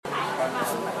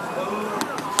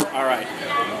All right,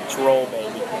 let's roll,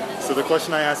 baby. So the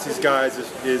question I ask these guys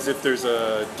is if there's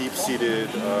a deep-seated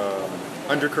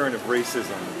undercurrent of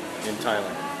racism in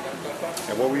Thailand.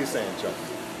 And what were you saying, Chuck?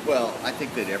 Well, I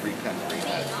think that every country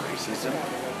has racism.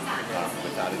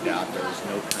 Without a doubt, there is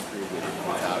no country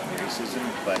without racism.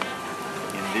 But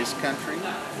in this country,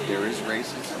 there is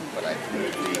racism. But I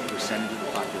think the percentage of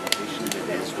the population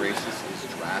that is racist is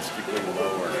drastically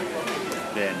lower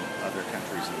than other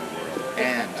countries in the world,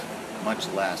 and much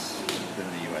less than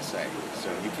the USA. So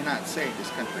you cannot say this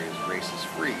country is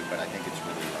racist-free, but I think it's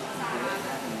really low.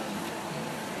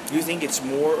 You think it's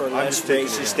more or less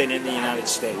racist than in the United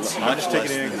States? I'm just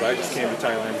taking it in because I just came to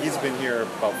Thailand. He's been here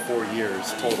about 4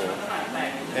 years total.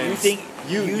 And you think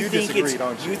you disagree,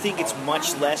 don't you? You think it's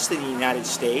much less than the United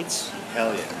States?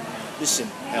 Hell yeah. Listen,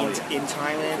 in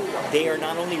Thailand, they are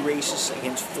not only racist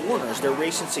against foreigners, they're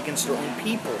racist against their own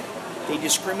people. They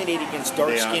discriminate against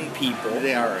dark-skinned people.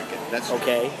 They are again. That's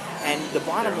okay. And the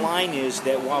bottom line is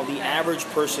that while the average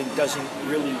person doesn't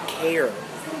really care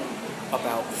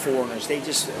about foreigners, they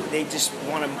just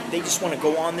want to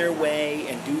go on their way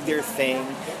and do their thing.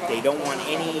 They don't want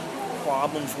any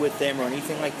problems with them or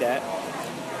anything like that.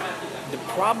 The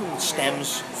problem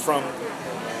stems from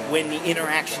when the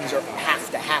interactions have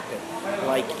to happen,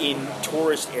 like in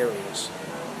tourist areas.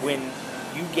 When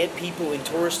you get people in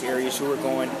tourist areas who are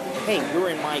going, hey, you're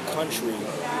in my country,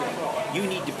 you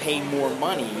need to pay more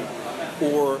money,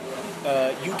 or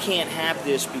you can't have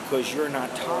this because you're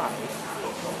not Thai,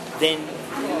 then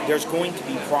there's going to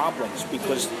be problems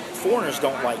because foreigners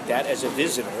don't like that as a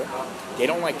visitor. They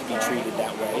don't like to be treated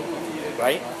that way,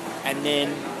 right? And then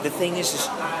the thing is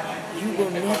you will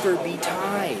never be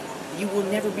Thai. You will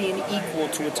never be an equal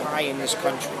to a Thai in this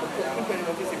country.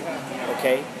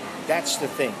 Okay? That's the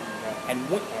thing. And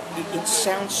it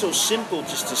sounds so simple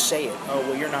just to say it. Oh,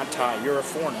 well, you're not Thai. You're a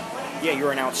foreigner. Yeah,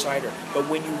 you're an outsider. But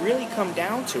when you really come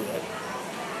down to it,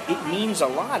 it means a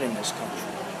lot in this country.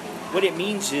 What it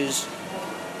means is,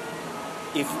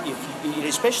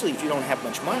 especially if you don't have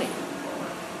much money,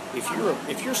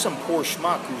 if you're some poor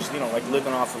schmuck who's like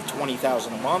living off of $20,000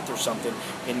 a month or something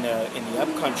in the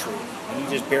upcountry, and you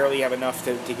just barely have enough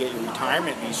to get your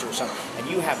retirement visa or something, and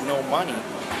you have no money,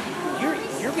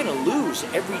 you're going to lose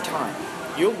every time.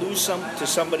 You'll lose to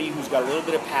somebody who's got a little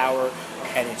bit of power,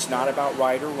 and it's not about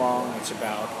right or wrong. It's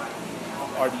about,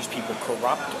 are these people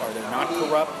corrupt? Are they not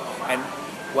corrupt? And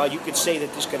while you could say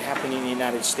that this could happen in the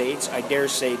United States, I dare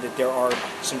say that there are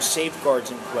some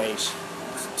safeguards in place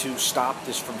to stop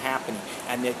this from happening,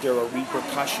 and that there are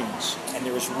repercussions and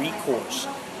there is recourse,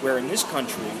 where in this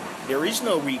country there is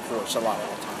no recourse a lot of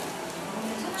the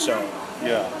time. So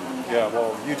yeah,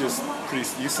 well,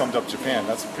 you summed up Japan.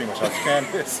 That's pretty much how Japan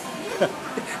is.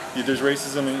 There's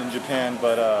racism in Japan,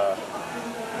 but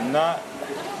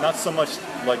not so much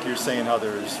like you're saying how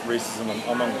there's racism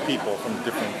among people from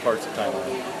different parts of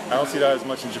Thailand. I don't see that as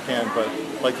much in Japan, but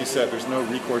like you said, there's no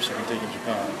recourse you can take in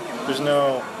Japan. There's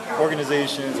no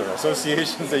organizations or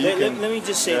associations that you can... Let me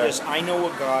just say this. I know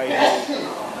a guy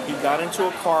he got into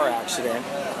a car accident,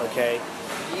 okay?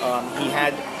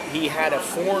 He had a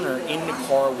foreigner in the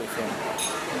car with him.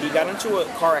 He got into a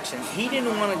car accident. He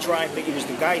didn't want to drive, it was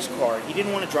the guy's car. He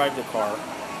didn't want to drive the car,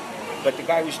 but the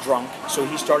guy was drunk, so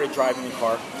he started driving the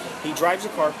car. He drives the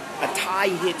car, a Thai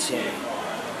hits him.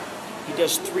 He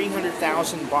does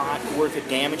 300,000 baht worth of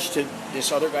damage to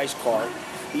this other guy's car.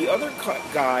 The other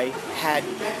guy had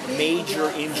major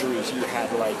injuries. He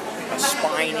had like a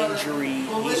spine injury.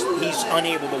 He's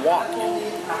unable to walk now.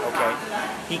 Okay,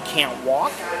 he can't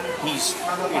walk. He's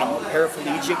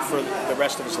paraplegic for the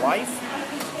rest of his life.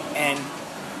 And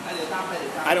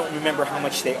I don't remember how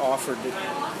much they offered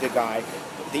the guy.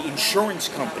 The insurance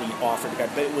company offered the guy,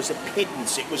 but it was a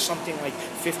pittance. It was something like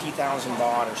 50,000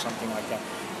 baht or something like that.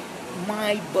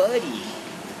 My buddy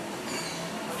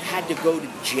had to go to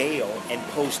jail and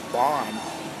post bond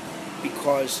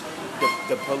because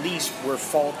the police were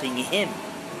faulting him.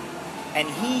 And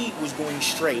he was going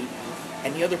straight,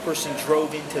 and the other person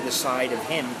drove into the side of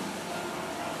him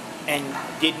and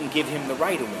didn't give him the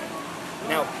right of way.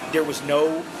 Now, there was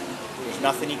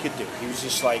nothing he could do. He was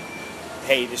just like,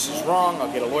 hey, this is wrong,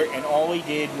 I'll get a lawyer. And all he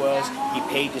did was he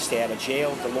paid to stay out of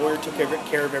jail. The lawyer took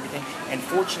care of everything. And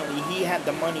fortunately, he had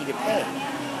the money to pay.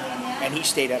 And he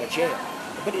stayed out of jail.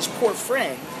 But his poor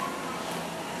friend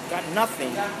got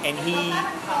nothing. And he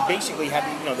basically had,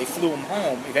 they flew him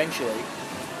home eventually.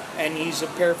 And he's a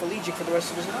paraplegic for the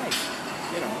rest of his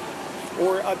life.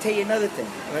 Or I'll tell you another thing,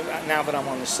 now that I'm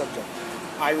on this subject.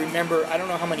 I remember, I don't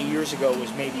know how many years ago, it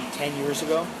was maybe 10 years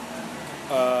ago,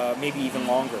 maybe even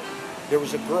longer. There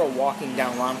was a girl walking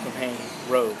down Ram Kapeng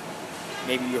Road.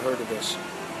 Maybe you heard of this.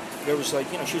 there was like,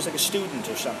 she was like a student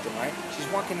or something, right? She's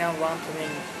walking down Ronkonkoma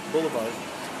Boulevard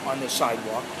on the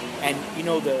sidewalk, and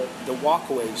the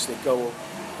walkways that go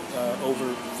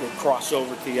that cross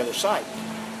over to the other side.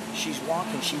 She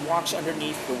walks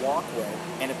underneath the walkway,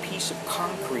 and a piece of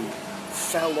concrete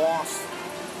fell off.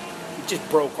 It just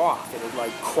broke off. It had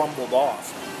like crumbled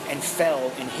off and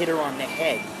fell and hit her on the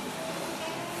head.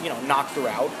 Knocked her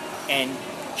out, and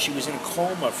she was in a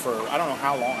coma for I don't know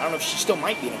how long. I don't know if she still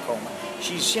might be in a coma.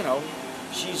 She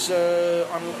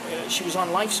was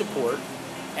on life support,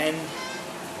 and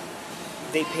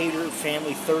they paid her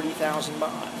family 30,000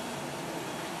 baht.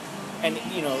 And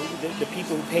the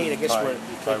people who paid, I guess, were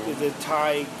the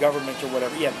Thai government or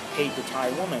whatever. Yeah, paid the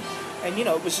Thai woman, and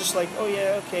it was just like, oh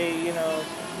yeah, okay,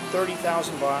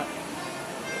 30,000 baht.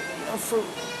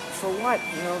 For what?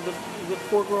 The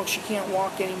poor girl, she can't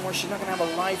walk anymore. She's not gonna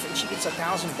have a life, and she gets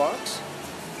 $1,000.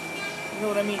 You know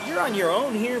what I mean? You're on your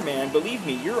own here, man. Believe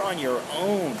me, you're on your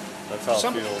own. That's how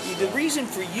it feels. The reason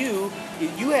for you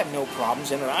have no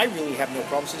problems, and I really have no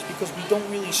problems, is because we don't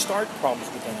really start problems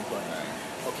with anybody.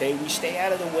 Okay, we stay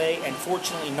out of the way, and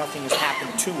fortunately nothing has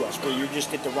happened to us where you're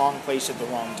just at the wrong place at the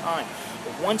wrong time.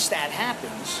 But once that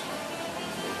happens,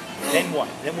 then what?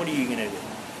 Then what are you going to do?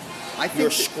 You're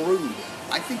screwed.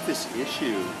 I think this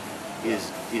issue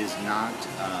is not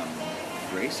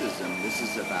racism. This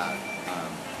is about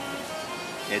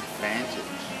advantage.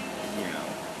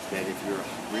 That if you're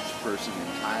a rich person in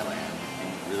Thailand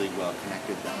and really well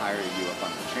connected, the higher you up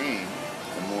on the chain,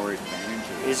 the more advantage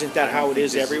of it. Isn't that how it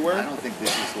is everywhere? I don't think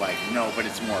this is like, no, but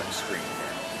it's more extreme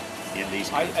there in these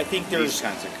kinds, I think there's, these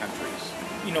kinds of countries.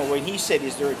 What he said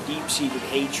is there a deep-seated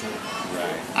hatred.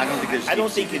 Right. I don't think there's I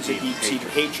don't think it's a deep-seated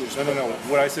hatred. No.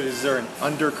 What I said is there an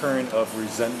undercurrent of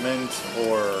resentment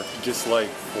or dislike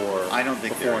for I don't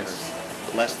think the there foreigners? is.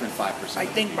 Less than 5%. I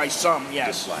think by some,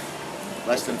 yes. Dislike.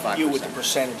 Less than 5%. You with the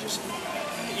percentages.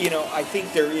 I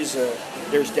think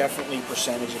there's definitely a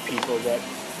percentage of people that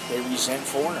they resent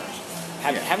foreigners.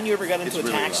 Haven't you ever got into a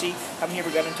taxi? Rough. Haven't you ever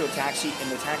got into a taxi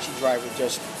and the taxi driver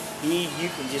you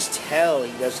can just tell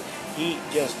he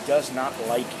just does not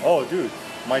like you. Oh, dude,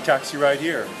 my taxi ride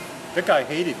here. That guy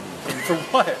hated me. For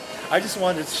what? I just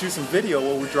wanted to shoot some video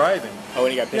while we're driving. Oh,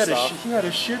 and he got pissed off? He had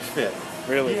a shit fit.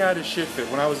 Really? He had a shit fit.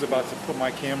 When I was about to put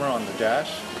my camera on the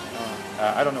dash,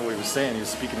 I don't know what he was saying. He was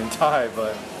speaking in Thai,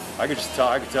 but I could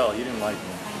tell he didn't like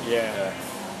me. Yeah.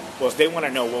 Well, if they want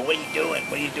to know, well, what are you doing?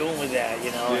 What are you doing with that?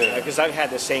 Because I've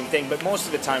had the same thing. But most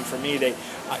of the time, for me,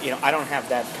 I don't have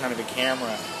that kind of a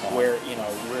camera where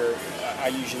I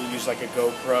usually use like a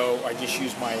GoPro. I just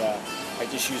use my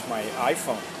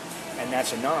iPhone, and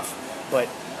that's enough. But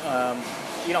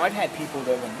I've had people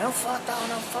that went, no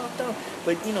photo.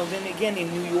 But then again, in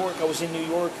New York, I was in New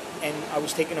York, and I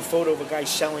was taking a photo of a guy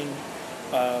selling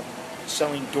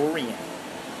durian.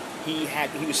 He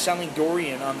was selling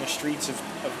durian on the streets of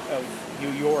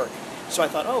New York. So I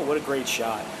thought, oh, what a great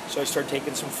shot. So I started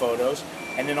taking some photos,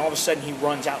 and then all of a sudden he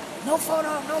runs out, no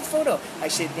photo. I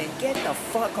said, then get the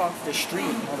fuck off the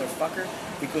street, motherfucker,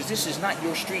 because this is not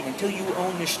your street. Until you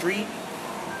own the street,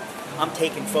 I'm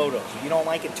taking photos. If you don't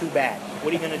like it, too bad.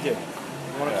 What are you going to do?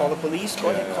 You want to call the police? Go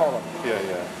ahead and call them.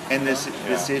 Yeah. And this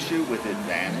issue with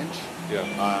advantage,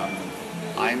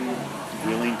 I'm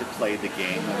willing to play the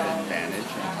game of advantage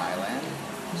in Thailand.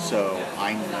 So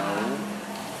I know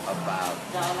about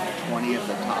 20 of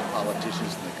the top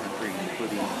politicians in the country,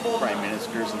 including prime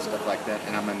ministers and stuff like that.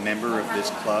 And I'm a member of this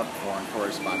club, Foreign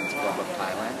Correspondents Club of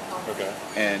Thailand. Okay.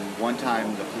 And one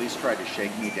time the police tried to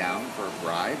shake me down for a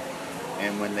bribe.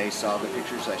 And when they saw the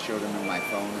pictures, I showed them in my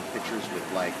phone pictures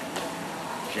with like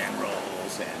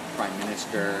generals and prime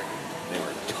minister. They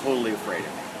were totally afraid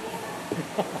of me.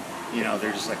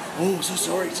 They're just like, oh, so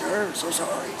sorry, sir, so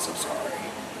sorry.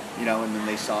 And then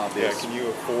they saw this. Yeah, can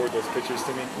you forward those pictures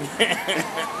to me?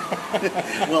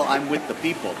 Well, I'm with the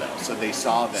people though, so they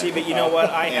saw that. See, but you know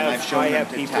what? I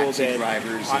have people that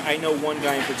drivers. I know one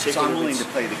guy in particular. So I'm willing to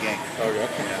play the game. Okay.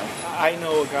 I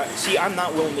know a guy. See, I'm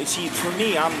not willing to. See, for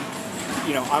me, I'm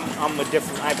a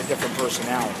different. I have a different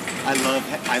personality. I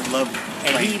love.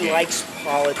 And he likes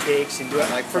politics and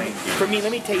for me,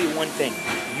 let me tell you one thing.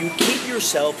 You kid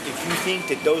yourself if you think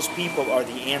that those people are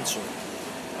the answer.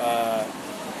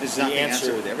 This is not the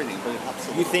answer with everything, but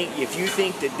absolutely. If you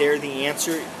think that they're the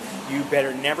answer, you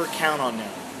better never count on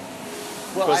them.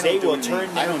 Well, because they will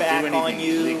turn their back on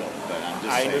you. Illegal, but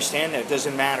I understand that. It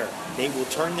doesn't matter. They will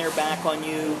turn their back on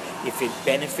you if it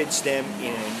benefits them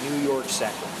in a New York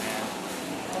second, man.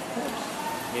 Of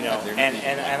course.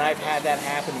 And I've had that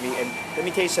happen to me. And let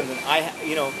me tell you something. I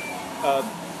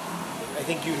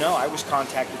think I was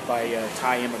contacted by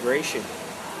Thai immigration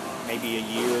maybe a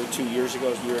year, 2 years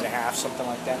ago, a year and a half, something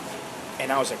like that.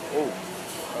 And I was like, oh,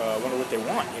 I wonder what they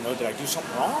want. You know, did I do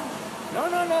something wrong?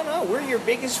 No. We're your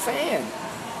biggest fan.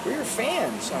 We're your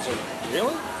fans. I was like,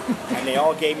 really? And they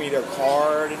all gave me their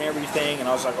card and everything. And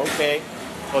I was like, okay.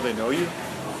 Oh, they know you?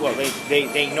 Well,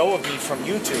 they know of me from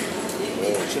YouTube.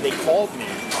 Whoa. So they called me.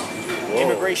 Whoa.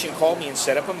 Immigration called me and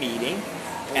set up a meeting.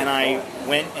 And I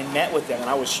went and met with them, and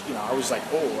I was like,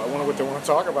 oh, I wonder what they want to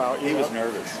talk about. He was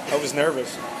nervous. I was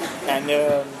nervous, and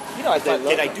I thought,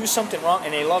 did I do something wrong?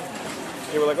 And they loved me.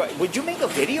 They were like, would you make a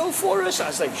video for us? I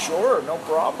was like, sure, no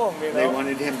problem. You know? They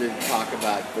wanted him to talk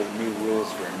about the new rules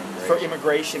for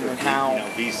immigration. And how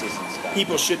visas and stuff.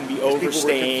 People shouldn't be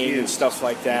overstaying and stuff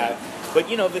like that. Yeah. But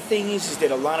the thing is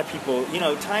that a lot of people,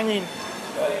 Thailand,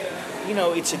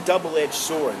 it's a double-edged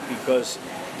sword because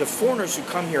the foreigners who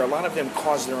come here, a lot of them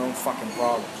cause their own fucking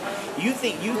problems. You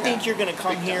think you're going to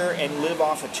come here and live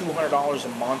off of $200 a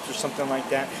month or something like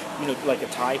that? Like a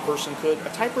Thai person could. A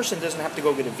Thai person doesn't have to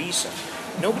go get a visa.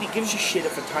 Nobody gives a shit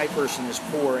if a Thai person is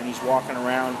poor and he's walking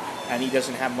around and he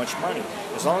doesn't have much money.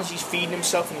 As long as he's feeding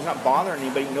himself and he's not bothering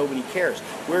anybody, nobody cares.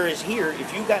 Whereas here,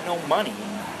 if you got no money,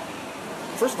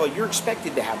 first of all, you're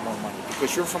expected to have more money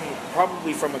because you're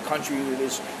probably from a country that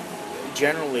is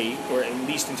generally, or at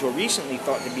least until recently,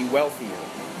 thought to be wealthier,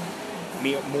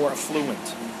 more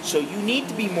affluent. So you need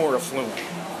to be more affluent.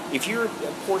 If you're a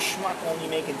poor schmuck only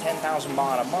making 10,000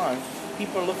 baht a month,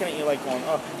 people are looking at you like going,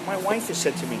 oh, my wife has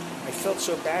said to me, I felt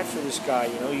so bad for this guy,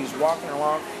 he was walking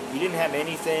around, he didn't have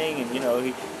anything, and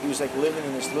he was like living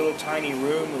in this little tiny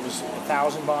room, it was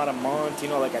 1,000 baht a month,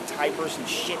 like a Thai person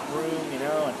shit room,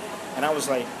 and I was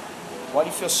like, why do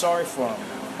you feel sorry for him?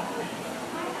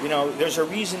 There's a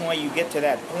reason why you get to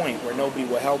that point where nobody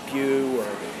will help you, or,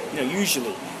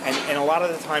 usually. And a lot of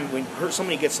the time when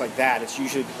somebody gets like that, it's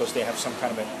usually because they have some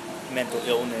kind of a mental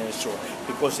illness, or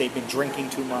because they've been drinking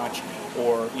too much,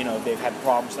 or, they've had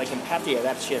problems. Like in Pattaya,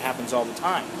 that shit happens all the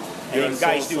time. And then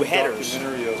guys do headers.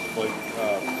 Documentary of,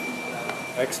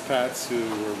 expats who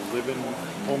were living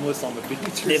homeless on the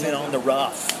beach. Living on the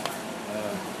rough.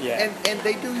 Yeah. And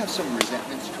they do have some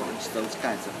resentments towards those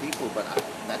kinds of people, but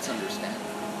that's understandable.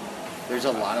 There's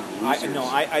a lot of losers.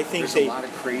 I think there's a lot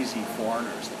of crazy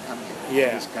foreigners that come here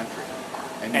to this country.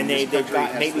 And they've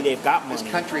got money.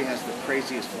 This country has the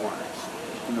craziest foreigners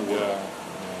in the world.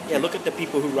 Yeah, look at the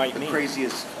people who write me. The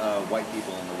craziest white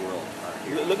people in the world are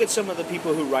here. Look at some of the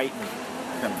people who write me.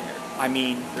 Come here. I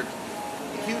mean, they're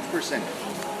a huge percentage.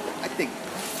 I think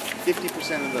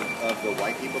 50% of the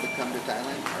white people that come to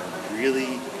Thailand are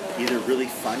either really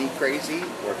funny crazy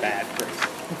or bad crazy.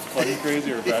 Funny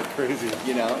crazy or bad crazy?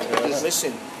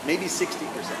 Listen, maybe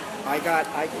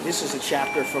 60%. This is a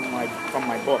chapter from my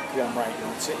book that I'm writing.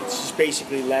 It's just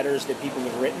basically letters that people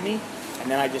have written me,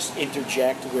 and then I just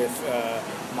interject with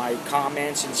my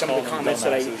comments and some of the comments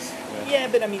that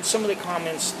but I mean some of the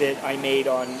comments that I made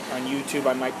on YouTube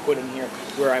I might put in here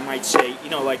where I might say,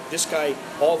 like this guy,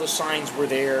 all the signs were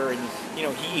there and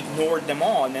he ignored them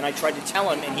all, and then I tried to tell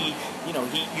him, and you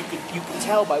could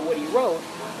tell by what he wrote,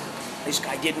 this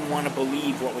guy didn't want to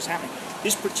believe what was happening.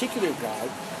 This particular guy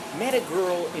met a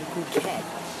girl in Phuket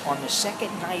on the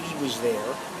second night he was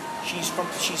there.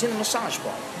 She's in a massage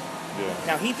bar. Yeah.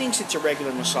 Now he thinks it's a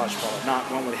regular massage bar,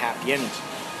 not one with happy endings.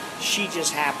 She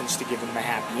just happens to give him a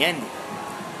happy ending.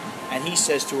 And he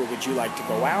says to her, would you like to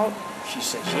go out? She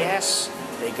says yes.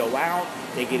 They go out,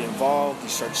 they get involved, he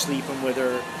starts sleeping with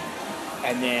her.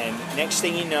 And then next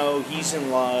thing you know, he's in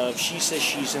love. She says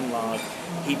she's in love.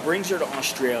 He brings her to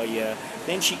Australia.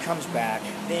 Then she comes back.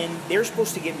 Then they're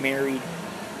supposed to get married.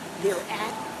 They're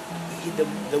at the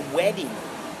wedding.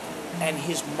 And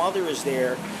his mother is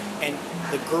there. And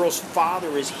the girl's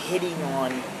father is hitting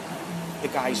on the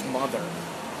guy's mother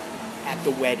at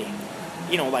the wedding.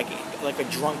 Like a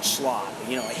drunk slob,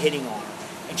 hitting on her.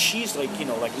 And she's like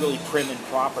really prim and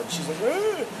proper. And she's like,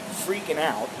 freaking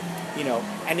out.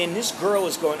 And then this girl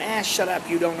is going, shut up,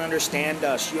 you don't understand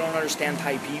us, you don't understand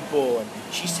Thai people, and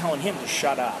she's telling him to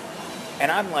shut up. And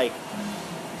I'm like,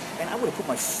 man, I would have put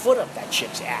my foot up that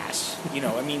chick's ass,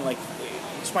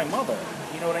 it's my mother,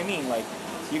 you know what I mean,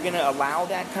 you're going to allow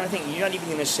that kind of thing, you're not even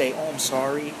going to say, oh, I'm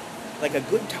sorry, like a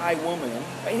good Thai woman,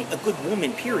 a good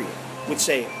woman, period, would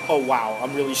say, oh, wow,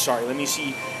 I'm really sorry, let me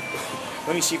see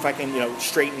if I can,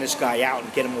 straighten this guy out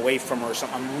and get him away from her or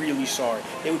something, I'm really sorry.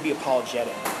 They would be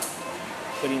apologetic.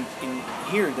 But in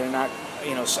here, they're not,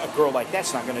 a girl like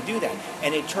that's not going to do that.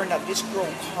 And it turned out this girl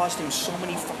caused him so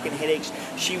many fucking headaches.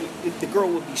 The girl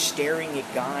would be staring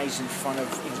at guys in front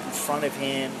of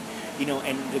him,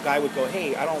 and the guy would go,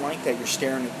 hey, I don't like that you're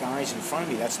staring at guys in front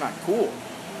of me. That's not cool.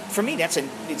 For me,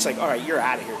 it's like, all right, you're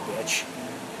out of here, bitch.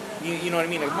 You know what I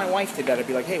mean? Like, if my wife did that, I'd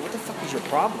be like, hey, what the fuck is your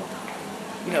problem?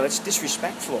 You know, that's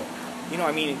disrespectful. You know,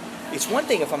 I mean, it's one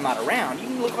thing if I'm not around. You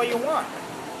can look all you want.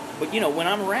 But, you know, when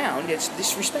I'm around, it's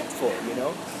disrespectful, you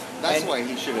know? That's why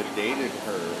he should have dated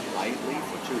her lightly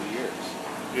for 2 years.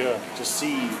 Yeah. To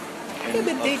see. And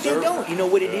yeah, but they don't. You know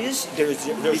what it is? There's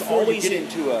Before always you get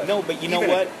into a no, but you know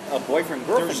even what? A boyfriend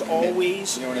girlfriend. There's commitment,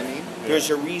 always you know what I mean? there's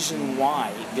a reason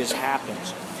why this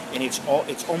happens, and it's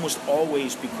almost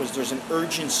always because there's an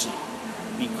urgency,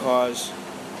 because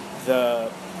the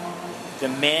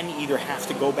men either have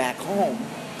to go back home,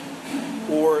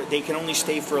 or they can only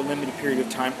stay for a limited period of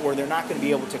time, or they're not going to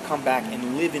be able to come back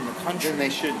and live in the country. Then they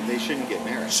shouldn't get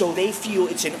married. So they feel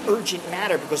it's an urgent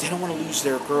matter because they don't want to lose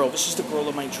their girl. This is the girl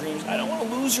of my dreams. I don't want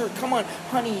to lose her. Come on,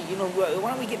 honey. You know,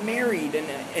 why don't we get married?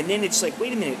 And then it's like,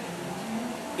 wait a minute.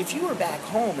 If you were back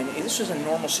home and this was a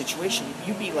normal situation,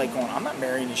 you'd be like, going, I'm not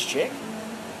marrying this chick.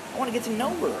 I want to get to know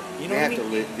her. You know what I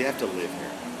mean? They have to live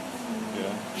here.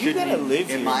 Yeah. You gotta live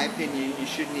here. In my opinion, you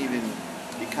shouldn't even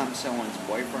become someone's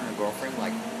boyfriend or girlfriend.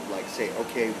 Like say,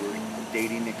 okay, we're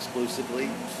dating exclusively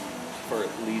for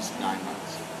at least 9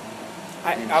 months.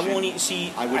 I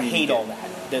hate all that.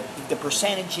 The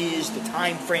percentages, the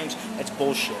time frames, that's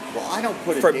bullshit. Well, I don't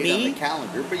put a For date me, on the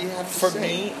calendar, but you have to For say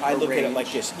me, a I look at it range.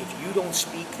 like this. If you don't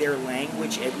speak their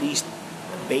language, at least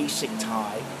basic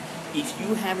Thai, if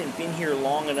you haven't been here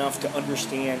long enough to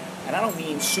understand, and I don't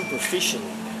mean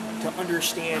superficially, to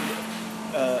understand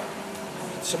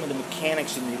some of the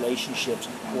mechanics in relationships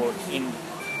or in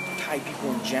Thai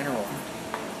people in general,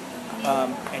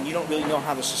 and you don't really know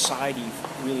how the society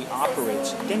really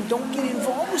operates, then don't get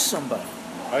involved with somebody.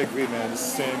 I agree, man. It's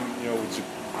the same, you know, with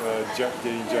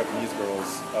dating Japanese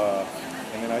girls.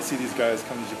 And then I see these guys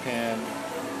come to Japan,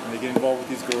 and they get involved with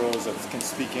these girls that can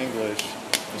speak English,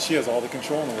 and she has all the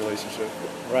control in the relationship.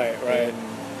 Right. And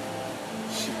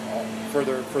she,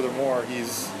 furthermore,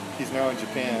 he's now in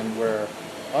Japan, where,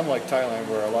 unlike Thailand,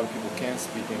 where a lot of people can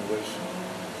speak English,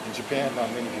 in Japan, not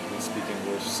many people can speak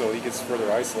English, so he gets further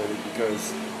isolated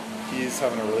because he's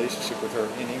having a relationship with her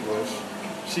in English.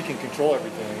 She can control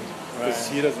everything because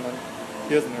he doesn't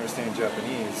understand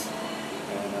Japanese.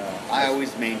 And I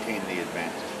always maintain the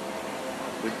advantage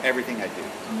with everything I do.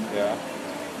 Yeah.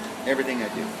 Everything I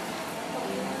do,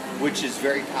 which is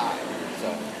very Thai.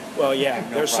 So. Well, yeah.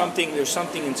 No there's problem.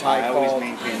 something in Thai I called always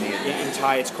maintain the advantage. in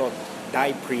Thai it's called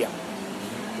Dai Priya,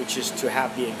 which is to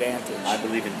have the advantage. I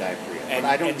believe in diarrhea, And-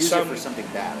 but I don't and use some- it for something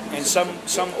bad. I And use it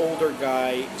some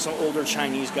older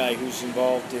Chinese guy who's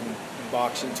involved in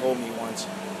boxing told me once,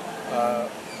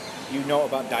 you know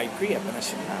about Dai Priya? And I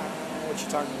said, nah, I don't know what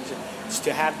you're talking about. He said, it's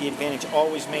to have the advantage.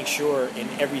 Always make sure in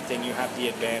everything you have the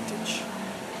advantage.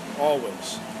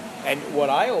 Always. And what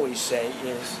I always say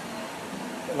is,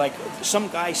 like some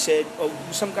guy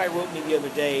wrote me the other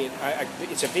day,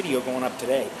 it's a video going up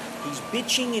today. He's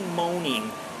bitching and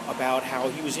moaning about how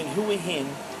he was in Hua Hin,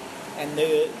 and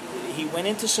he went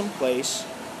into some place.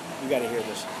 You got to hear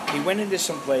this. He went into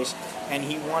some place, and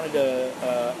he wanted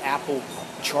a Apple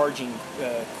charging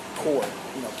cord,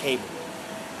 cable.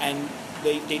 And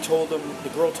they told him, the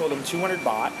girl told him 200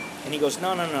 baht, and he goes,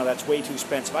 no, that's way too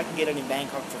expensive. I can get it in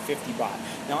Bangkok for 50 baht.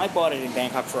 Now, I bought it in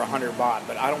Bangkok for 100 baht,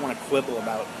 but I don't want to quibble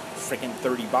about freaking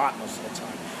 30 baht most of the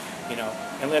time,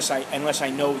 unless I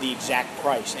know the exact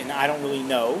price. And I don't really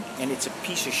know, and it's a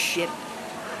piece of shit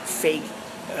fake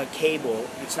cable.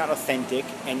 It's not authentic,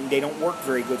 and they don't work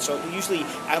very good. So usually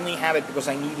I only have it because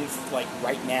I need it like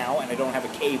right now, and I don't have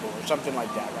a cable or something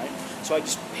like that, right? So I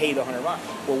just paid 100 baht.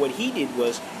 Well, what he did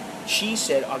was, she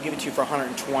said, I'll give it to you for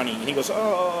 120. And he goes,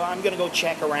 oh, I'm going to go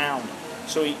check around.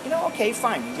 So he, okay,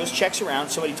 fine. He goes, checks around.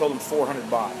 Somebody told him 400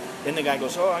 baht. Then the guy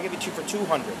goes, oh, I'll give it to you for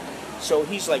 200. So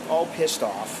he's like all pissed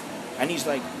off. And he's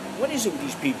like, what is it with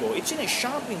these people? It's in a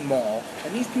shopping mall,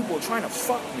 and these people are trying to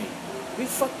fuck me. They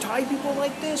fuck Thai people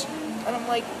like this? And I'm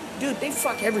like, dude, they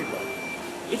fuck everybody.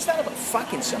 It's not about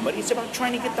fucking somebody. It's about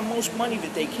trying to get the most money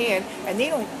that they can. And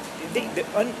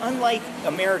unlike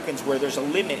Americans where there's a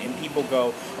limit and people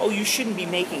go, oh, you shouldn't be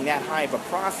making that high of a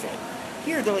profit.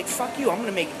 Here, they're like, fuck you. I'm going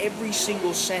to make every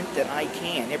single cent that I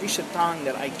can, every satang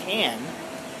that I can.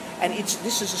 And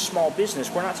this is a small business.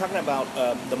 We're not talking about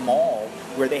the mall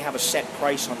where they have a set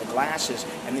price on the glasses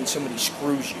and then somebody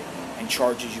screws you and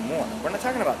charges you more. We're not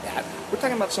talking about that. We're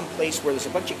talking about some place where there's a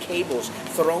bunch of cables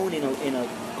thrown in a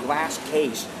glass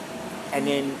case, and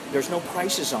then there's no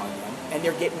prices on them, and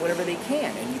they're getting whatever they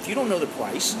can. And if you don't know the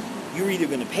price, you're either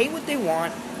going to pay what they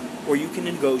want, or you can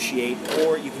negotiate,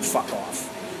 or you can fuck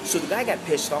off. So the guy got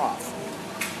pissed off.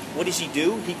 What does he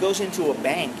do? He goes into a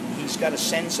bank. He's got to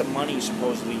send some money,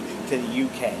 supposedly, to the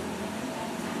UK.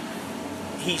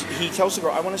 He tells the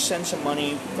girl, I want to send some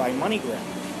money by MoneyGram.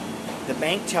 the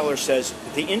bank teller says,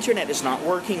 the internet is not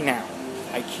working now.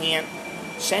 I can't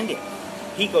send it.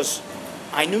 He goes,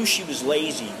 I knew she was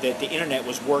lazy, that the internet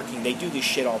was working. They do this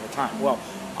shit all the time. Well,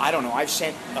 I don't know. I've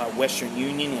sent Western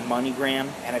Union and MoneyGram,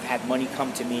 and I've had money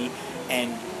come to me,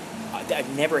 and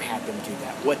I've never had them do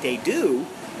that. What they do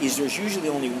is there's usually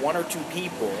only one or two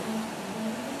people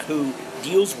who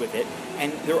deals with it,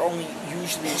 and there are only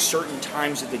usually certain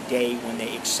times of the day when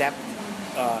they accept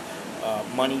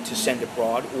money to send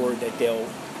abroad, or that they'll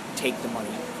take the money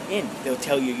in. They'll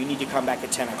tell you need to come back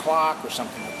at 10 o'clock or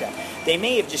something like that. They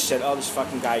may have just said, oh, this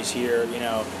fucking guy's here,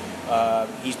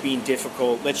 he's being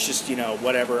difficult, let's just,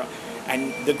 whatever.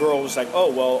 And the girl was like,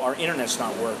 oh, well, our internet's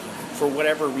not working for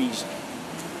whatever reason.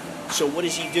 So what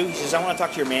does he do? He says, I want to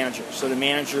talk to your manager. So the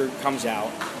manager comes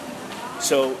out.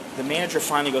 So the manager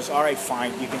finally goes, all right,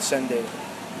 fine, you can send the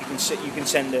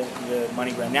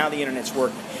MoneyGram. Now the internet's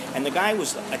working. And the guy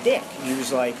was a dick. He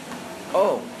was like,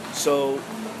 oh, so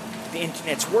the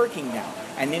internet's working now.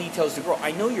 And then he tells the girl,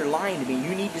 I know you're lying to me.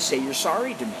 You need to say you're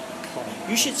sorry to me.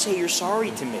 You should say you're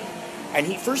sorry to me. And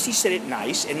first he said it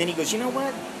nice, and then he goes, you know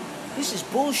what? This is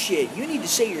bullshit. You need to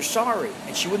say you're sorry.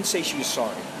 And she wouldn't say she was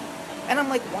sorry. And I'm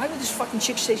like, why would this fucking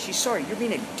chick say she's sorry? You're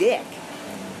being a dick.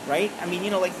 Right? I mean,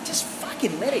 just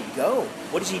fucking let it go.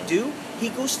 What does he do? He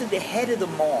goes to the head of the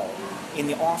mall in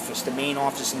the office, the main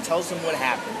office, and tells them what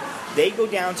happened. They go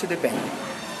down to the bank.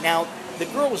 Now, the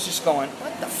girl was just going,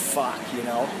 what the fuck,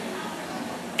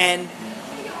 And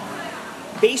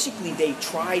basically they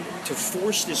tried to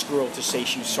force this girl to say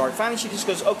she was sorry. Finally she just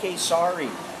goes, okay, sorry.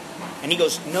 And he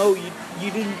goes, no,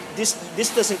 you didn't,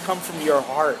 this doesn't come from your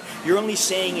heart. You're only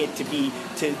saying it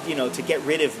to get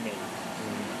rid of me.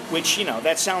 Which,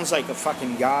 that sounds like a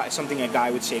fucking guy, something a guy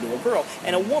would say to a girl.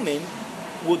 And a woman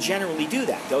will generally do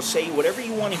that. They'll say whatever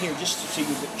you want to hear just so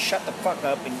you shut the fuck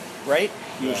up, and right?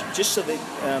 Yeah. Just so that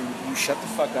you shut the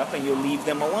fuck up and you'll leave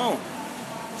them alone.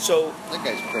 So that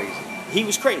guy's crazy. He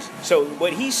was crazy. So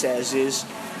what he says is,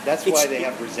 that's why they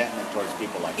have resentment towards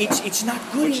people like that. It's not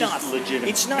good enough. Is legitimate.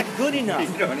 It's not good enough.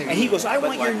 You know what I mean? And he goes, I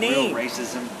want your name. Real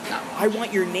racism. No. I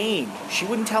want your name. She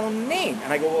wouldn't tell him the name.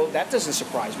 And I go, well, that doesn't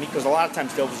surprise me, because a lot of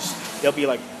times they'll be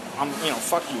like,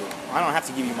 fuck you. I don't have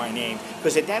to give you my name.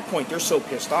 Because at that point they're so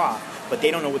pissed off, but they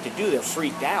don't know what to do. They're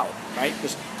freaked out, right?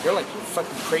 Because they're like, you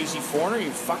fucking crazy foreigner. You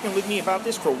fucking with me about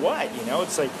this for what?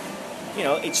 It's like,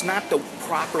 it's not the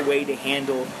proper way to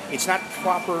handle. It's not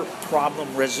proper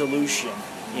problem resolution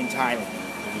in Thailand.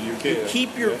 In the UK, you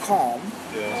keep your calm,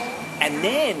 yeah, and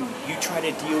then you try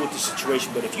to deal with the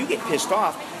situation. But if you get pissed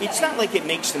off, it's not like it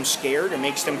makes them scared or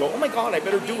makes them go, oh my God, I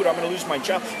better do it, I'm going to lose my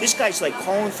job. This guy's like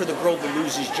calling for the girl to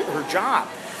lose her job.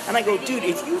 And I go, dude,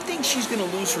 if you think she's going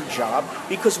to lose her job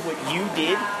because of what you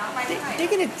did,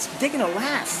 they're gonna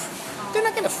laugh. They're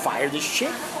not going to fire this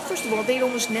chick. First of all, they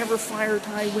almost never fire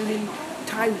Thai women,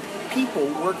 Thai people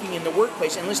working in the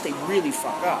workplace unless they really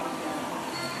fuck up.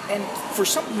 And for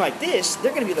something like this,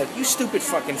 they're going to be like, you stupid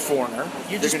fucking foreigner.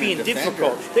 You're just being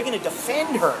difficult. They're going to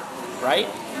defend her, right?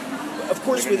 Of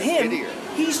course, with him,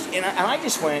 and I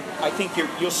just went, I think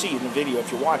you'll see in the video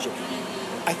if you watch it,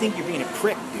 I think you're being a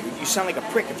prick, dude. You sound like a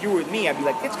prick. If you were with me, I'd be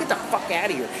like, let's get the fuck out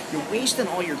of here. You're wasting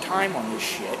all your time on this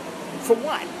shit. For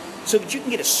what? So that you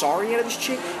can get a sorry out of this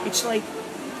chick? It's like,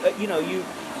 you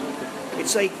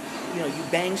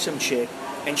bang some chick,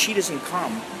 and she doesn't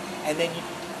come, and then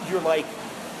you're like,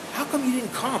 how come you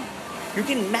didn't come? You're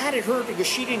getting mad at her because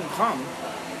she didn't come.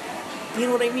 You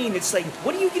know what I mean? It's like,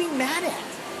 what are you getting mad at?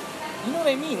 You know what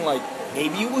I mean? Like,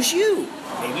 maybe it was you.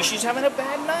 Maybe she's having a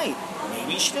bad night.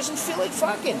 Maybe she doesn't feel like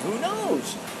fucking. Who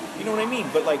knows? You know what I mean?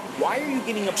 But like, why are you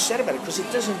getting upset about it? Because it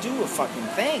doesn't do a fucking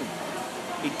thing.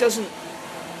 It doesn't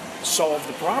solve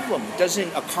the problem. It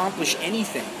doesn't accomplish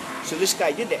anything. So this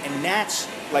guy did that. And that's,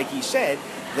 like he said,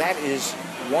 that is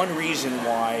one reason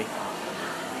why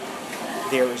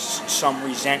there's some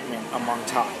resentment among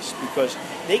Thais, because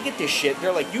they get this shit.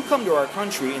 They're like, you come to our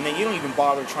country and then you don't even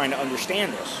bother trying to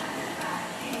understand us.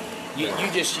 You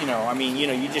just,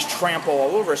 you just trample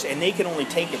all over us, and they can only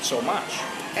take it so much.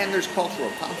 And there's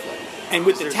cultural conflict. And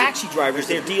with the taxi drivers,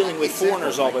 they're dealing with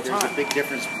foreigners all the time. There's a big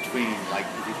difference between, like,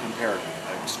 if you compare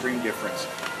an extreme difference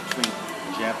between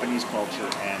Japanese culture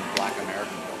and Black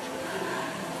American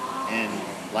culture. And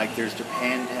like, there's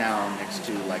Japantown next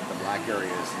to like the black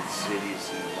areas in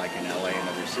cities, like in LA and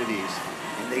other cities,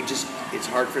 and it's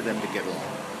hard for them to get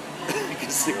along.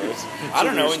 I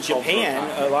don't know, in Japan,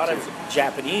 a lot of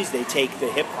Japanese, they take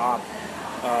the hip hop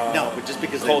no, but just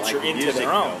because culture they like into music,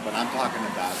 their own. Though, but I'm talking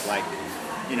about, like,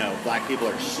 black people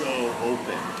are so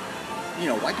open.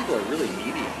 White people are really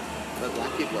media, but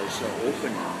black people are so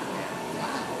open and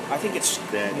loud. I think it's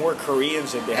that, more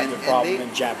Koreans that they have the problem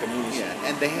than Japanese. Yeah,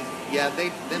 and them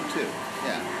too.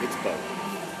 Yeah, it's both.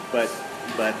 But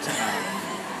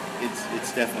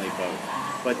it's definitely both.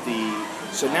 But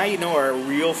so now you know our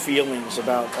real feelings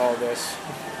about all this.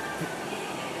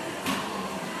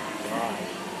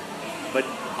 But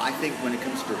I think when it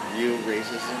comes to real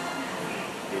racism,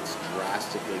 it's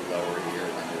drastically lower here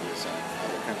than it is in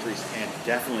other countries, and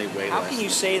definitely way less. How can you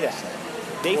say that?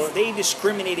 They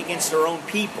discriminate against their own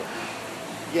people.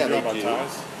 Yeah, they do.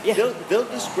 Yeah. They'll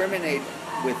discriminate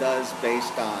with us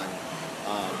based on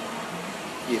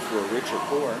if we're rich or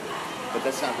poor, but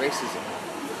that's not racism.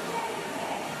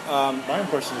 My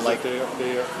impression is like they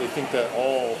think that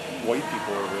all white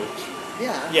people are rich.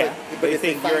 Yeah. But they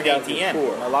think you're an ATM.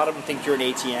 A lot of them think you're an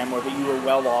ATM, or that you were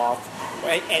well off.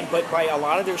 But by a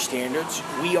lot of their standards,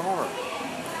 we are.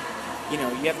 You know,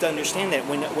 you have to understand that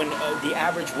when the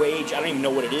average wage, I don't even know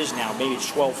what it is now. Maybe it's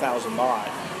 12,000 baht.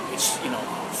 It's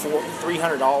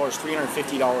 $300,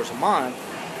 $350 a month,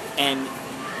 and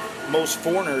most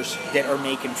foreigners that are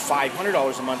making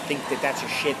 $500 a month think that that's a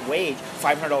shit wage.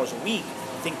 $500 a week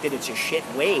think that it's a shit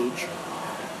wage.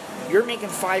 You're making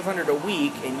 $500 a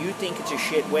week, and you think it's a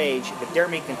shit wage, but they're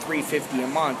making $350 a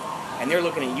month, and they're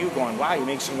looking at you going, "Wow, you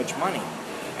make so much money."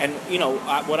 And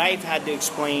what I've had to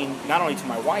explain not only to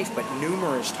my wife but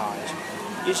numerous times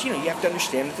is you have to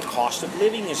understand that the cost of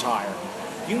living is higher.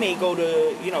 You may go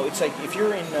to it's like if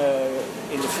you're in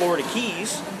the Florida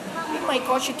Keys, it might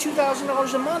cost you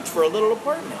 $2,000 a month for a little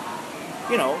apartment.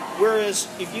 Whereas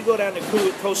if you go down to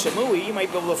Koh Samui, you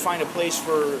might be able to find a place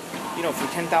for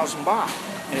 10,000 baht,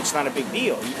 and it's not a big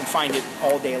deal. You can find it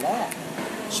all day long.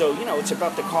 So it's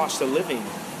about the cost of living.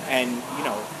 And,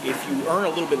 if you earn a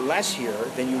little bit less here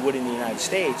than you would in the United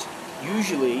States,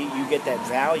 usually you get that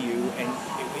value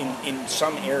in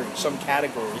some areas, some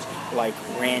categories, like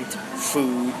rent,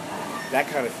 food, that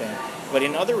kind of thing. But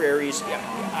in other areas,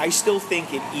 I still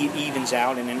think it evens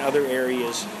out, and in other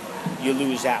areas, you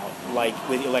lose out. Like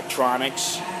with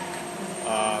electronics,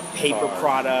 paper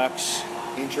products,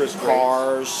 interest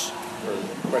cars. For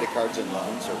credit cards and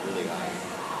loans are really high.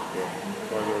 Yeah.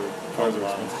 Cars are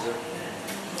expensive.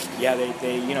 Yeah,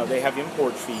 they have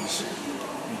import fees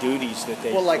and duties that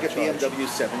they like a charge. BMW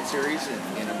 7 Series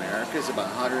in America is about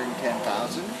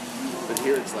 110,000, but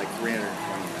here it's like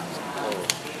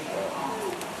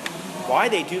 320,000. Why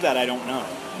they do that, I don't know.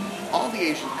 All the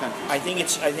Asian countries. I think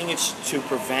it's to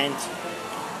prevent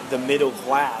the middle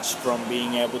class from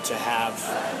being able to have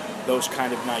those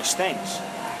kind of nice things.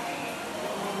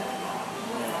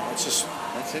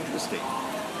 That's interesting.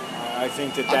 I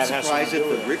think that I'm has to surprised do that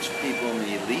with the it. rich people and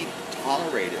the elite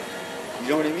tolerate it. You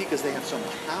know what I mean? Because they have so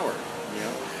much power.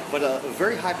 But a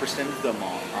very high percentage of them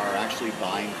are actually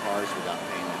buying cars without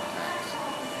paying the tax.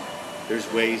 There's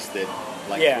ways that,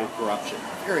 for corruption,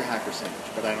 very high percentage,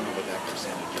 but I don't know what that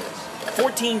percentage is.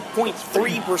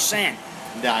 14.3%.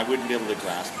 No, I wouldn't be able to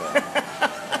grasp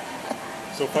that.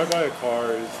 So if I buy a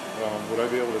car, would I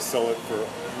be able to sell it for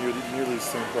nearly the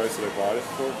same price that I bought it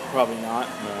for? Probably not.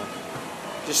 No.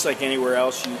 Just like anywhere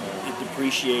else, it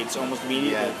depreciates almost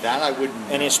immediately. Yeah, that I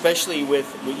wouldn't. And especially with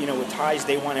Thais,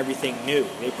 they want everything new.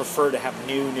 They prefer to have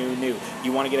new.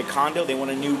 You want to get a condo, they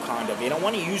want a new condo. They don't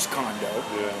want a used condo.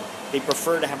 Yeah. They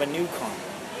prefer to have a new condo.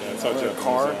 Yeah, that's how Japanese a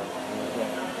car. are.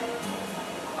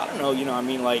 Yeah. I don't know.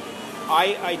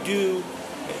 I do.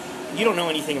 You don't know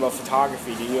anything about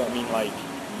photography, do you? No, you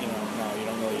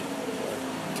don't really.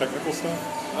 Technical stuff?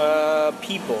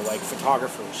 People, like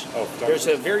photographers. Oh, There's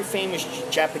a very famous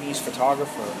Japanese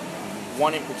photographer,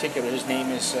 one in particular. His name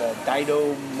is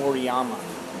Daido Moriyama.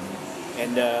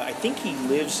 And I think he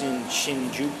lives in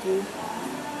Shinjuku.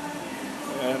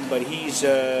 But he's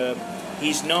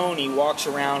known, he walks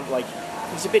around like,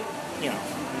 he's a bit,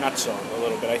 nutso a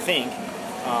little bit, I think,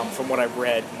 from what I've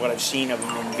read, what I've seen of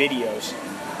him in videos.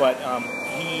 But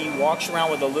he walks around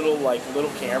with a little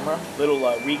camera, little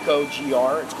Ricoh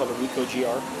GR. It's called a Ricoh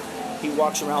GR. He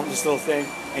walks around with this little thing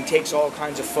and takes all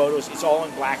kinds of photos. It's all in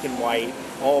black and white,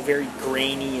 all very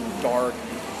grainy and dark.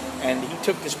 And he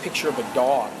took this picture of a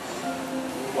dog,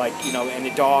 and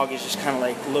the dog is just kind of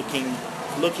like looking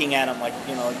at him,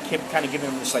 kind of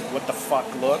giving him this what the fuck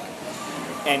look.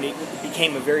 And it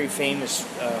became a very famous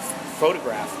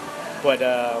photograph. But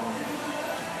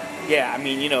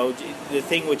the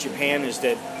thing with Japan is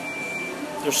that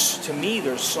there's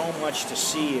so much to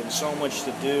see and so much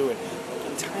to do. And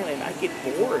in Thailand, I get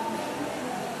bored.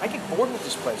 I get bored with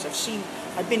this place.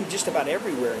 I've been just about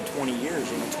everywhere in 20 years,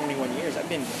 21 years. I've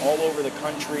been all over the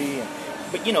country.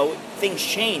 But things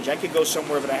change. I could go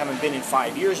somewhere that I haven't been in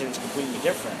 5 years and it's completely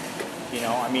different.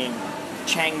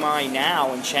 Chiang Mai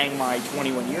now and Chiang Mai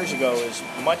 21 years ago is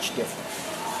much different.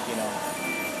 you know.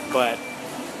 But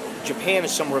Japan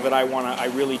is somewhere that I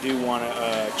really do want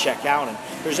to check out. And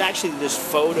there's actually this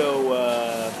photo,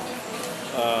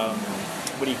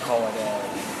 what do you call it,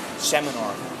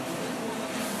 seminar.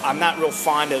 I'm not real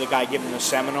fond of the guy giving the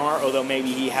seminar, although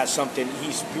maybe he has something.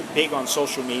 He's big on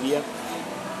social media,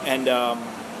 and I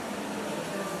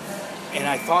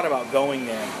thought about going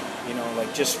there, you know,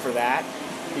 like just for that,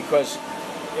 because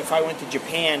if I went to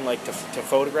Japan, like to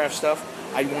photograph stuff,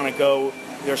 I'd want to go.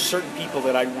 There's certain people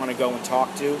that I'd want to go and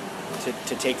talk to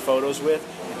take photos with,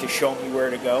 and to show me where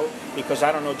to go, because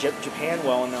I don't know Japan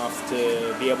well enough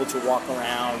to be able to walk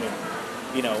around and,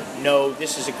 you know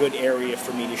this is a good area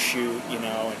for me to shoot, you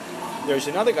know. And there's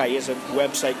another guy, he has a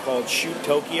website called Shoot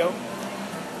Tokyo.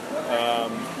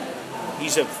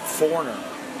 He's a foreigner.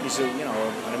 He's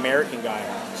an American guy.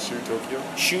 Shoot Tokyo?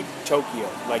 Shoot Tokyo,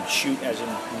 like shoot as in,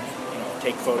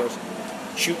 take photos.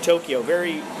 Shoot Tokyo,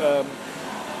 very, I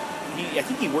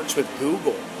think he works with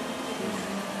Google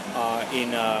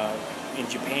in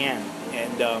Japan,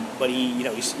 and but he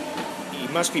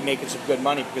must be making some good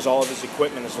money, because all of his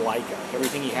equipment is Leica.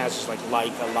 Everything he has is like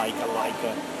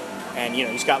Leica, and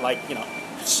he's got like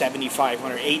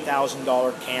 $7,500,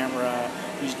 $8,000 camera.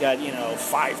 He's got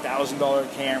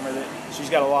 $5,000 camera. So he's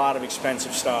got a lot of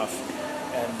expensive stuff,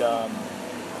 and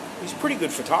he's a pretty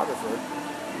good photographer.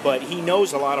 But he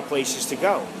knows a lot of places to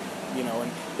go,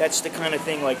 and that's the kind of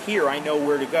thing. Like here, I know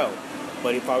where to go.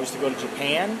 But if I was to go to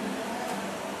Japan,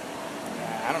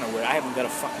 I don't know where. I haven't got a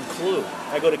fucking clue.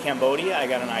 If I go to Cambodia, I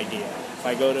got an idea. If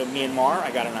I go to Myanmar, I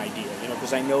got an idea.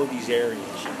 Because I know these areas.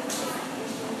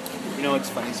 It's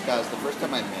funny, Scott. The first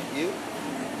time I met you,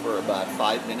 for about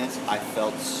 5 minutes, I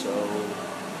felt so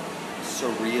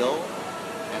surreal,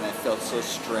 and I felt so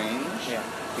strange. Yeah.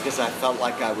 Because I felt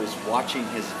like I was watching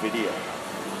his video.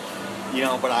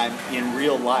 But I'm in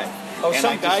real life. Oh, and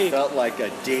I just felt like a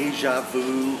deja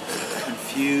vu,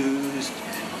 confused.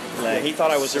 Like he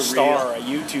thought I was surreal. A star, a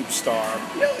YouTube star.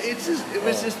 It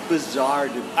was just bizarre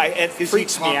to. It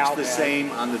freaks me out. The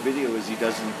same on the video as he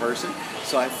does in person.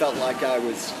 So I felt like I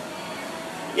was.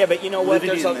 Yeah, but you know what?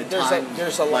 There's a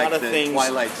lot of things.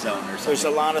 Twilight Zone or something. There's a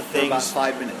lot of things. For about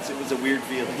 5 minutes, it was a weird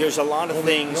feeling. There's a lot of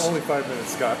things. Only 5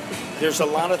 minutes, Scott. There's a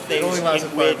lot of things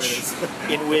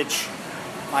in which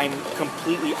I'm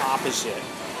completely opposite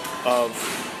of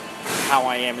how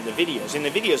I am in the videos. In the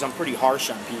videos, I'm pretty harsh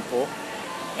on people,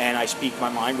 and I speak my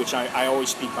mind, which I always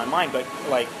speak my mind. But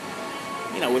like,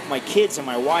 with my kids and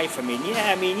my wife,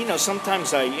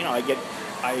 sometimes I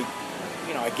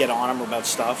get on them about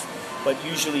stuff. But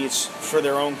usually it's for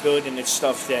their own good, and it's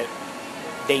stuff that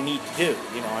they need to do.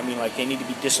 Like they need to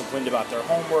be disciplined about their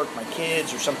homework, my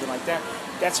kids, or something like that.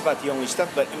 That's about the only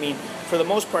stuff. But for the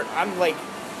most part, I'm like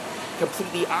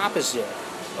completely opposite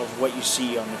of what you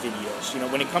see on the videos.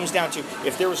 When it comes down to,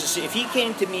 if he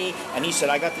came to me and he said,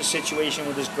 I got this situation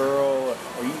with this girl,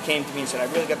 or you came to me and said,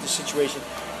 I really got this situation,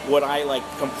 would I like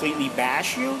completely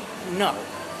bash you? No.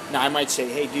 Now I might say,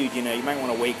 hey dude, you might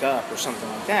want to wake up or something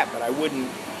like that, but I wouldn't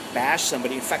bash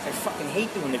somebody. In fact, I fucking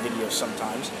hate doing the videos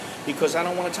sometimes, because I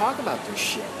don't want to talk about this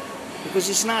shit, because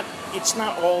it's not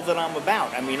all that I'm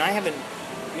about. I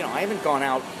haven't gone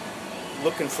out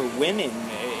looking for women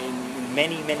in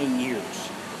many years,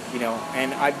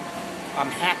 and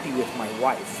I'm happy with my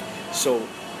wife. So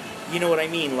you know what I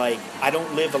mean? Like, I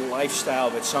don't live a lifestyle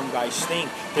that some guys think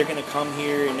they're gonna come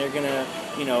here and they're gonna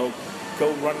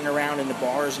go running around in the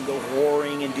bars and go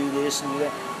whoring and do this and do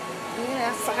that.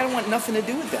 Yeah, I don't want nothing to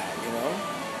do with that,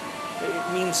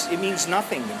 It means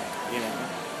nothing to me,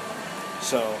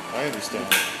 So I understand.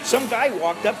 Some guy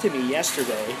walked up to me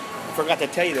yesterday. I forgot to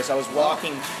tell you this. I was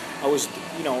walking. I was,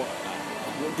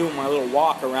 doing my little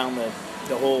walk around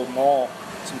the whole mall.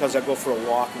 Sometimes I go for a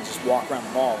walk and just walk around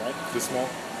the mall, right? This mall?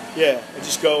 Yeah, I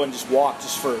just go and just walk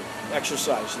just for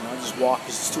exercise, just walk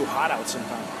because it's too hot out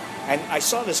sometimes. And I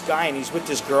saw this guy, and he's with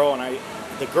this girl, and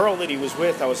the girl that he was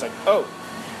with, I was like, oh.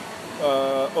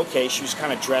 Okay, she was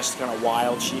kind of dressed kind of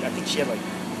wild. I think she had like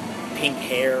pink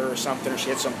hair or something, or she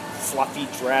had some fluffy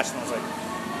dress, and I was like,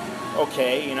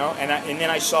 okay, and then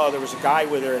I saw there was a guy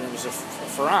with her, and it was a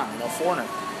foreigner,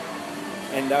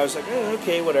 and I was like, oh,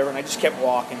 okay, whatever, and I just kept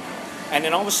walking, and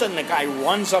then all of a sudden the guy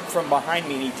runs up from behind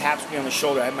me, and he taps me on the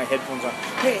shoulder. I had my headphones on.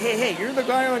 Hey, you're the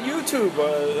guy on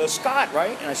YouTube, Scott,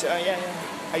 right? And I said, oh, yeah,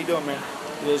 how you doing, man?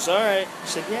 He goes, all right. I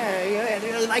said, yeah, I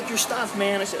really like your stuff,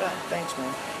 man. I said, oh, thanks,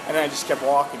 man. And then I just kept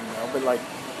walking, but like,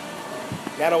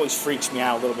 that always freaks me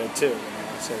out a little bit too,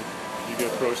 So, you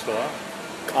get approached a lot?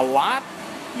 A lot?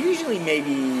 Usually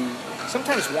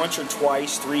sometimes once or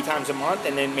twice, 3 times a month,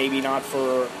 and then maybe not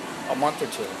for a month or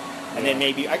two. And then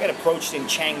maybe I got approached in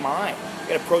Chiang Mai. I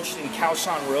got approached in Khao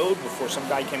San Road before some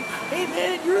guy came, hey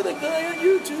man, you're the guy on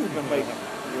YouTube. I'm like,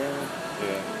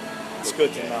 yeah. It's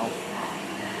good to know.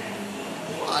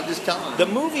 Well, I'm just telling you.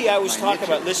 The movie I was talking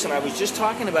about, listen, I was just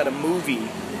talking about a movie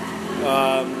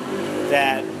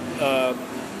that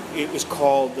it was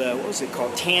called, what was it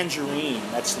called? Tangerine,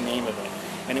 that's the name of it.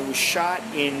 And it was shot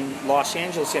in Los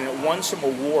Angeles and it won some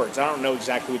awards. I don't know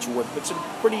exactly which award, but some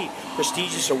pretty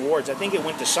prestigious awards. I think it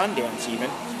went to Sundance even.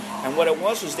 And what it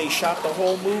was they shot the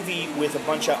whole movie with a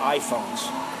bunch of iPhones.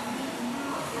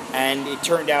 And it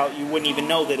turned out you wouldn't even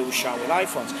know that it was shot with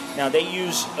iPhones. Now they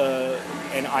use,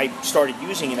 and I started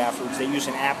using it afterwards, they use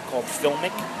an app called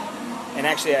Filmic. And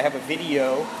actually I have a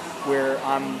video where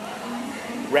I'm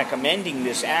recommending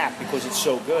this app because it's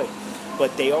so good.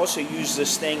 But they also use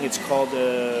this thing, it's called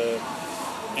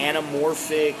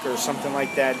anamorphic or something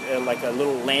like that, like a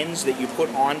little lens that you put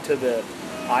onto the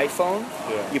iPhone.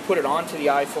 Yeah. You put it onto the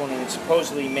iPhone and it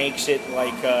supposedly makes it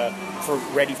like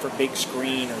ready for big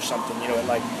screen or something. You know,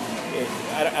 like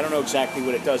I don't know exactly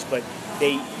what it does, but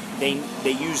they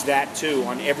use that too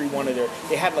on every one of their.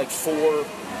 They had like 4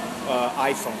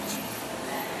 iPhones,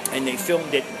 and they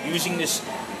filmed it using this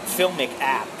Filmic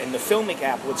app. And the Filmic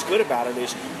app, what's good about it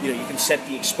is, you know, you can set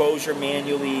the exposure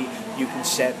manually, you can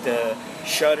set the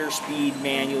shutter speed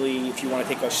manually. If you want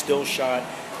to take a still shot,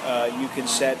 you can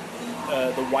set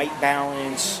the white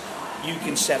balance. You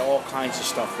can set all kinds of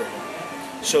stuff with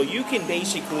it. So you can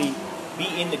basically be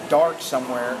in the dark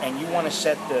somewhere, and you want to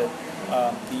set the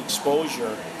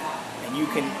exposure, and you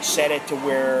can set it to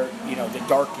where, you know, the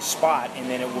darkest spot, and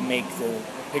then it will make the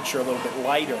picture a little bit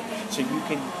lighter, so you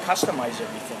can customize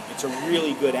everything. It's a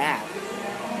really good app,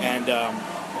 and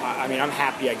I mean, I'm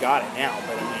happy I got it now.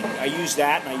 But I mean, I use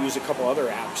that, and I use a couple other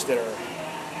apps that are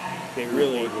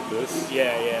really with this.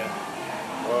 Yeah.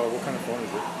 What kind of phone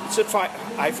is it? It's an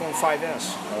iPhone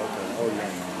 5S. Oh, okay. Oh,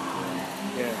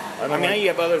 yeah. Yeah. I mean, I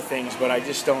have other things, but I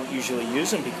just don't usually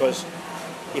use them because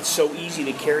it's so easy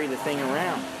to carry the thing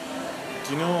around.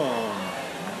 Do you know?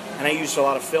 And I use a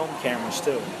lot of film cameras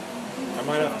too. I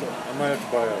might have to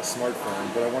buy a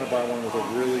smartphone, but I want to buy one with a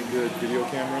really good video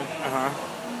camera.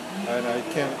 And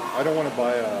I don't want to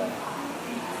buy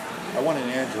I want an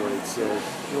Android, so.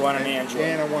 You want an Android?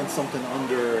 And I want something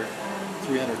under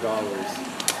 $300.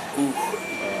 Oof.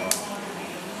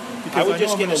 I would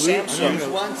just get a Samsung. Use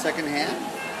one secondhand.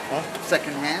 Huh?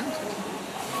 Secondhand.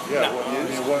 Yeah. No.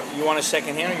 What? You want a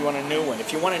secondhand or you want a new one?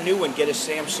 If you want a new one, get a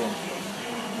Samsung.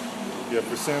 Yeah,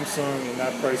 for Samsung in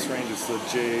that price range, it's the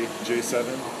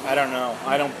J7. I don't know.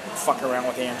 I don't fuck around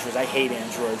with Androids. I hate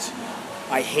Androids.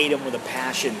 I hate them with a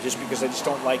passion just because I just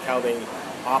don't like how they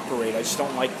operate. I just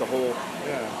don't like the whole...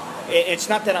 Yeah. It's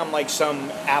not that I'm like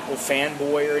some Apple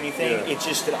fanboy or anything. Yeah. It's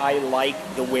just that I like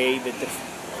the way that the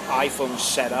iPhone's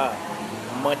set up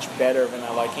much better than I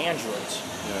like Androids.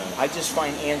 Yeah. I just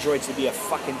find Androids to be a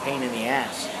fucking pain in the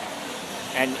ass.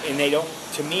 And they don't,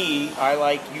 to me, I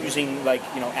like using like,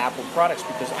 you know, Apple products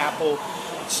because Apple,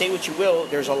 say what you will,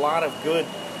 there's a lot of good,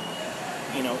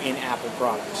 you know, in Apple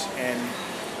products. And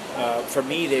for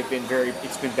me,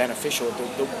 it's been beneficial.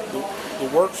 The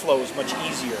workflow is much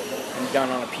easier than done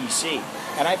on a PC.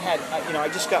 And I've had, you know, I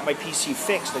just got my PC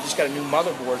fixed. I just got a new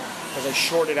motherboard because I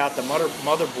shorted out the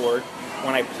motherboard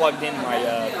when I plugged in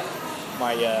my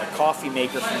coffee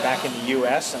maker from back in the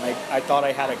U.S. and I thought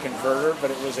I had a converter, but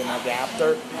it was an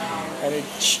adapter, and it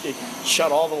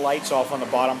shut all the lights off on the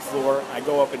bottom floor. I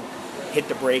go up and hit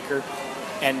the breaker,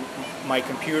 and my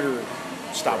computer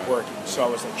stopped working. So I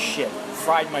was like, shit,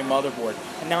 fried my motherboard,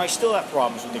 and now I still have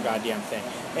problems with the goddamn thing.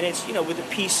 And it's, you know, with the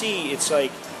PC, it's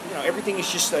like, you know, everything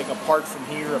is just like apart from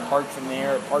here, apart from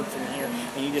there, apart from here,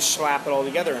 and you just slap it all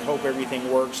together and hope everything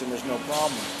works and there's no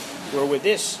problem. Where with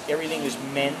this, everything is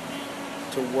meant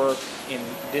to work in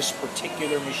this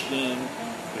particular machine.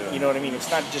 Yeah. You know what I mean? It's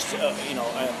not just you know,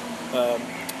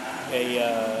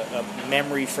 a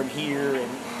memory from here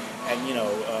and you know,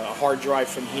 a hard drive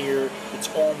from here. It's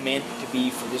all meant to be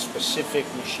for this specific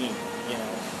machine. You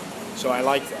know, so I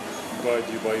like that.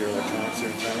 Do you buy your electronics here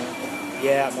in Thailand?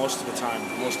 Yeah, most of the time.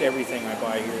 Most everything I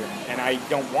buy here, and I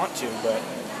don't want to, but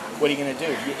what are you going to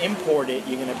do? If you import it,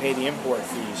 you're going to pay the import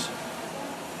fees.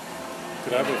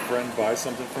 Could I have a friend buy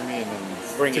something for me and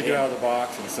then take it out of the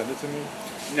box and send it to me?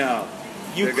 No.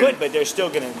 You could, but they're still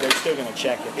gonna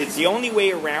check it. It's the only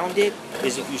way around it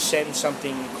is if you send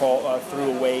something called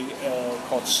through a way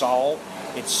called SOL.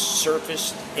 It's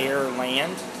surface, air,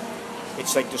 land.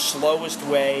 It's like the slowest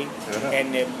way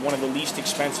and one of the least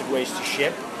expensive ways to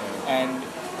ship. And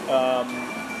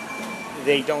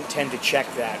they don't tend to check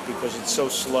that because it's so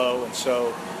slow and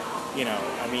so You know,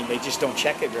 I mean, they just don't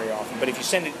check it very often. But if you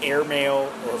send it airmail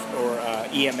or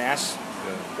EMS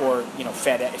or, you know,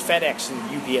 FedEx and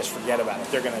UPS, forget about it.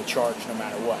 They're going to charge no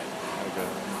matter what. Okay.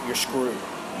 You're screwed.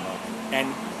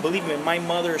 And believe me, my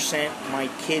mother sent my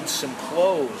kids some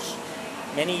clothes.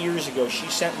 Many years ago, she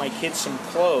sent my kids some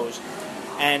clothes,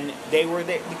 and they were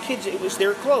the kids. It was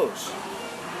their clothes,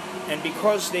 and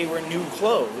because they were new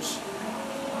clothes,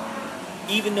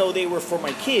 even though they were for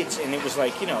my kids, and it was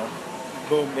like, you know,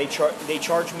 boom, they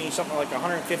charged me something like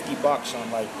 $150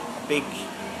 on like a big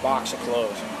box of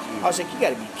clothes. I was like, you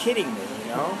got to be kidding me, you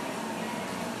know?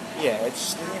 Yeah,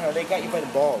 it's, you know, they got you by the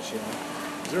balls, you know.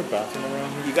 Is there a bathroom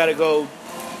around here? You got to go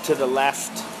to the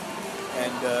left,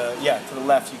 and yeah, to the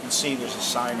left you can see there's a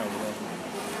sign over there.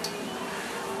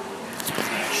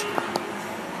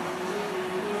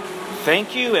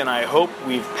 Thank you, and I hope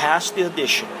we've passed the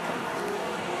audition.